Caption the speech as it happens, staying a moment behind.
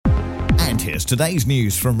And here's today's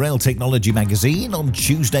news from Rail Technology Magazine on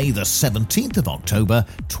Tuesday, the 17th of October,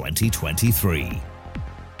 2023.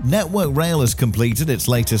 Network Rail has completed its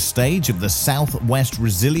latest stage of the South-West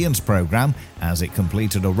Resilience Programme as it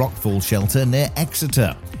completed a rockfall shelter near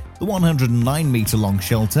Exeter. The 109-metre-long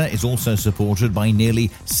shelter is also supported by nearly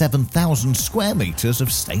 7,000 square metres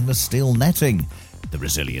of stainless steel netting. The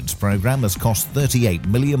resilience programme has cost £38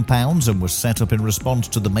 million and was set up in response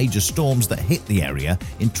to the major storms that hit the area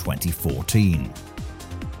in 2014.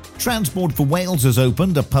 Transport for Wales has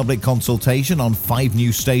opened a public consultation on 5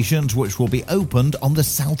 new stations which will be opened on the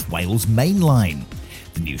South Wales Main Line.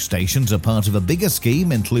 The new stations are part of a bigger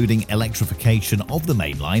scheme including electrification of the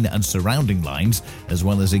main line and surrounding lines, as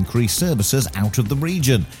well as increased services out of the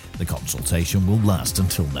region. The consultation will last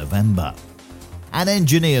until November. And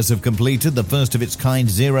engineers have completed the first of its kind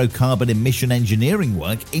zero-carbon emission engineering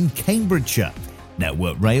work in Cambridgeshire.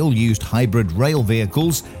 Network Rail used hybrid rail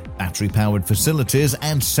vehicles, battery-powered facilities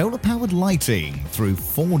and solar-powered lighting through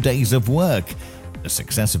 4 days of work. The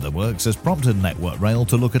success of the works has prompted Network Rail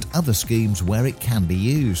to look at other schemes where it can be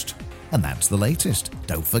used. And that's the latest.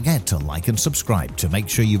 Don't forget to like and subscribe to make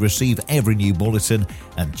sure you receive every new bulletin,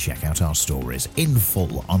 and check out our stories in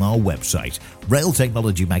full on our website,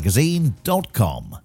 railtechnologymagazine.com.